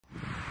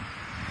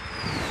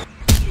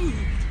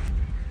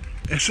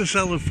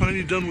SSL have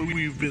finally done what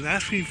we've been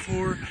asking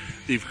for.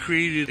 They've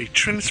created a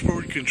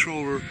transport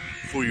controller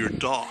for your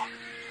DAW.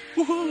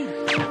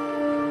 Woohoo!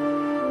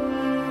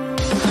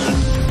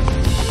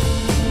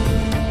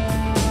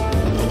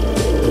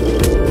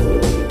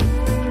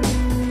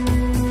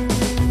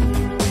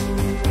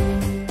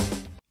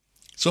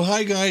 So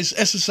hi guys,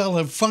 SSL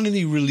have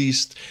finally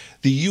released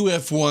the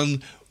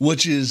UF1,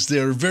 which is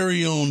their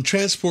very own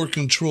transport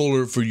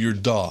controller for your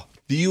DAW.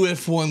 The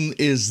UF1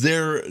 is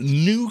their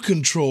new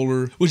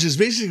controller, which is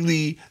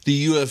basically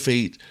the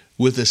UF8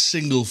 with a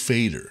single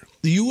fader.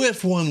 The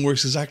UF1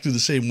 works exactly the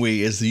same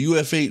way as the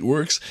UF8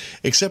 works,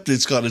 except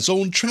it's got its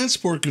own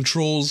transport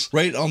controls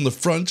right on the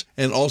front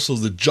and also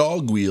the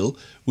jog wheel,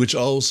 which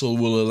also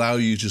will allow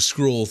you to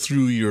scroll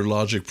through your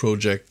Logic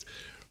project.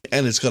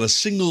 And it's got a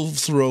single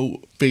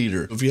throw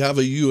fader. If you have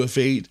a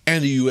UF8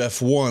 and a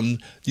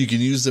UF1, you can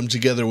use them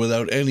together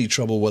without any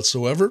trouble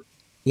whatsoever.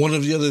 One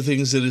of the other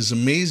things that is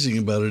amazing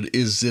about it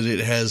is that it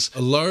has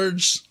a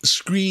large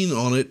screen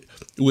on it,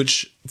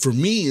 which for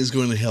me is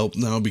going to help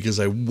now because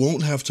I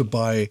won't have to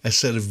buy a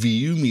set of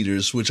VU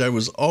meters, which I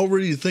was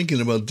already thinking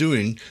about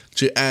doing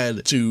to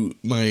add to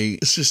my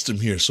system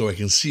here so I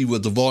can see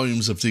what the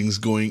volumes of things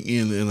going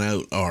in and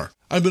out are.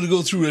 I'm going to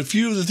go through a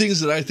few of the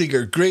things that I think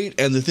are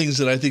great and the things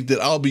that I think that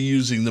I'll be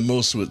using the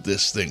most with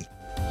this thing.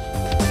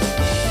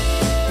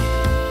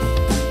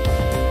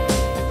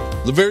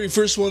 The very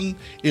first one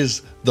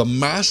is the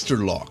master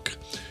lock,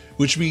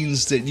 which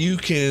means that you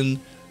can,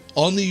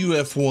 on the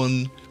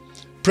UF1,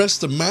 press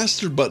the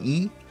master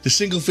button. The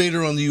single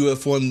fader on the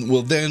UF1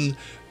 will then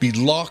be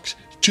locked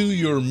to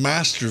your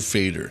master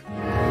fader.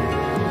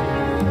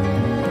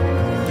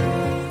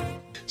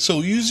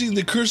 So using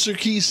the cursor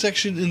key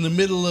section in the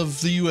middle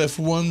of the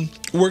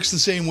UF1 works the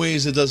same way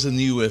as it does in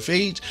the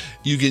UF8.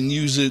 You can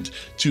use it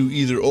to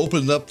either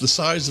open up the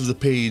size of the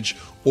page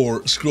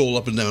or scroll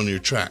up and down your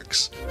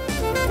tracks.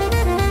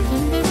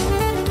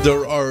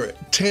 There are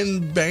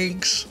 10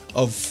 banks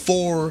of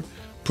 4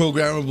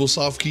 programmable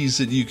soft keys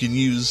that you can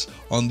use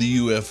on the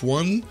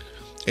UF1,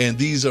 and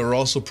these are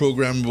also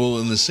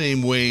programmable in the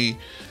same way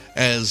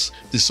as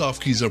the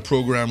soft keys are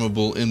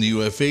programmable in the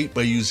UF8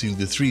 by using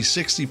the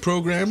 360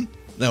 program.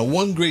 Now,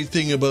 one great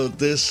thing about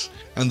this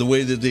and the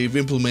way that they've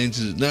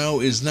implemented it now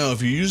is now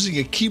if you're using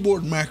a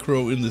keyboard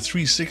macro in the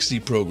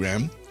 360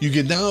 program, you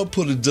can now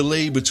put a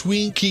delay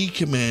between key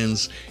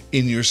commands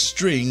in your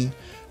string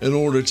in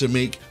order to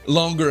make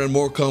longer and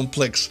more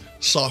complex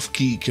soft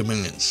key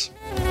commands.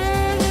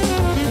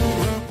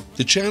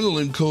 The channel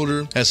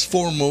encoder has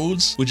 4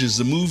 modes, which is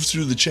the move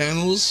through the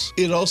channels.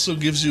 It also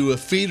gives you a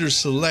fader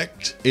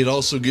select. It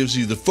also gives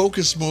you the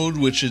focus mode,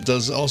 which it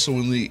does also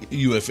in the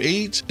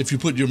UF8. If you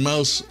put your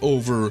mouse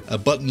over a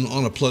button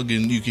on a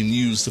plugin, you can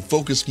use the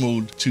focus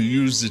mode to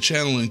use the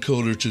channel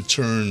encoder to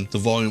turn the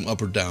volume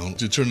up or down,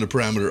 to turn the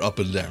parameter up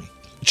and down.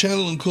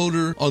 Channel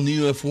encoder on the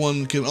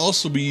UF1 can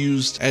also be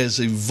used as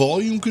a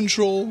volume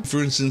control.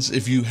 For instance,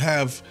 if you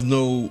have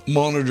no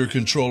monitor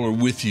controller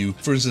with you,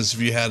 for instance,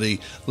 if you had a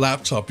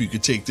laptop, you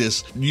could take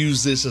this,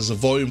 use this as a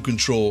volume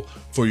control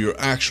for your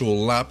actual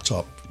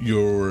laptop,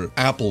 your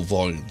Apple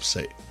volume,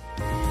 say.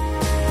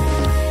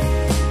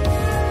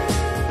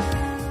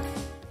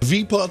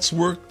 V-pots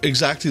work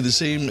exactly the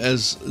same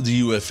as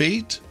the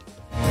UF8.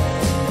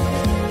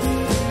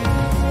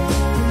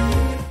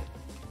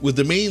 With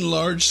the main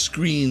large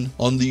screen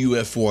on the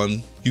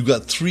UF1, you've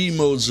got 3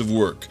 modes of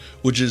work,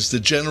 which is the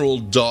general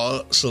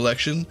DAW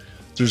selection.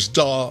 There's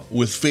DAW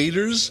with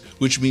faders,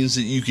 which means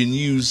that you can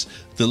use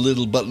the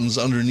little buttons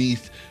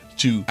underneath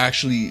to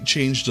actually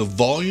change the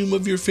volume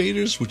of your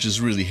faders, which is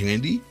really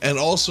handy. And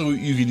also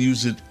you can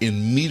use it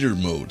in meter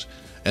mode.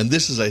 And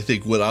this is, I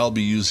think, what I'll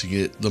be using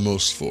it the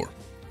most for.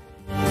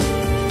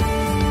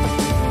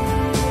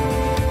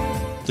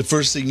 The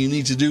first thing you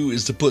need to do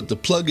is to put the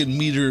plug-in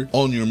meter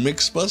on your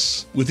mix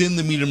bus. Within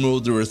the meter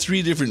mode, there are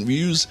 3 different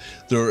views.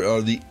 There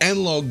are the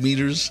analog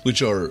meters,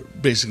 which are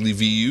basically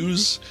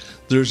VUs.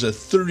 There's a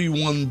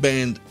 31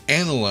 band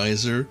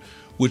analyzer,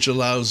 which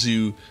allows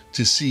you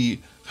to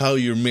see how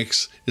your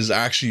mix is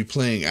actually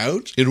playing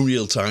out in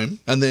real time.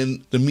 And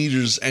then the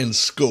meters and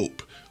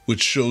scope,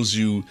 which shows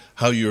you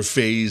how your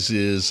phase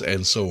is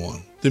and so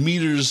on. The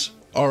meters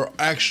are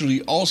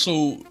actually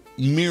also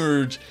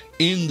mirrored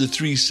in the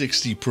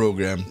 360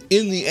 program.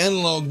 In the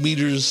analog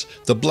meters,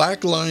 the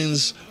black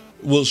lines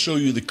will show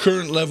you the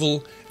current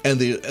level, and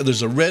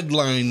there's a red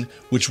line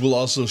which will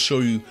also show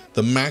you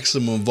the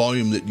maximum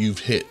volume that you've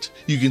hit.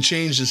 You can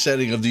change the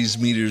setting of these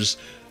meters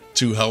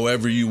to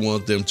however you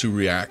want them to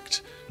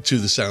react to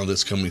the sound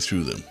that's coming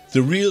through them.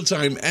 The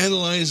real-time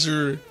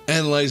analyzer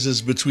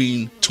analyzes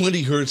between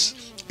 20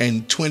 Hz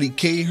and 20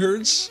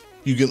 kHz.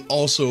 You can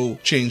also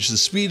change the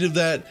speed of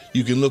that.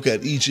 You can look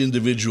at each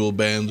individual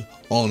band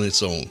on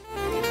its own.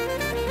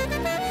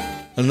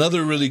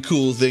 Another really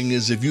cool thing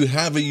is if you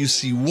have a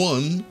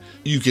UC1,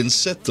 you can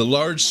set the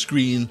large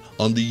screen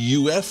on the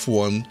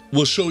UF1.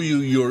 Will show you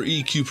your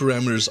EQ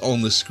parameters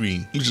on the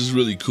screen, which is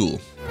really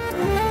cool.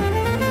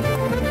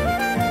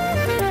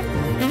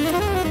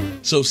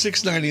 So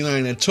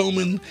 $6.99 at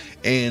Thomann,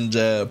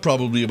 and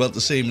probably about the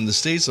same in the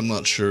States. I'm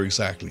not sure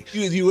exactly.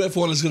 The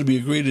UF1 is going to be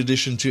a great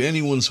addition to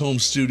anyone's home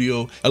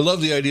studio. I love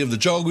the idea of the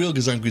jog wheel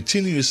because I'm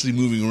continuously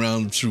moving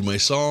around through my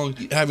song.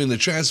 Having the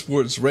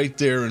transports right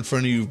there in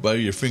front of you by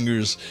your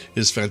fingers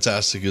is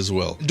fantastic as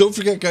well. Don't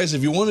forget, guys,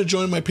 if you want to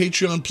join my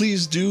Patreon,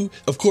 please do.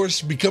 Of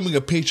course, becoming a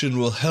patron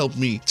will help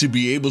me to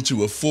be able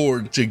to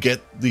afford to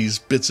get these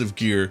bits of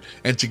gear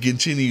and to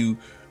continue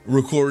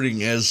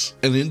recording as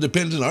an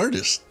independent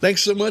artist.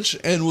 Thanks so much,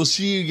 and we'll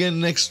see you again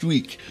next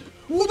week.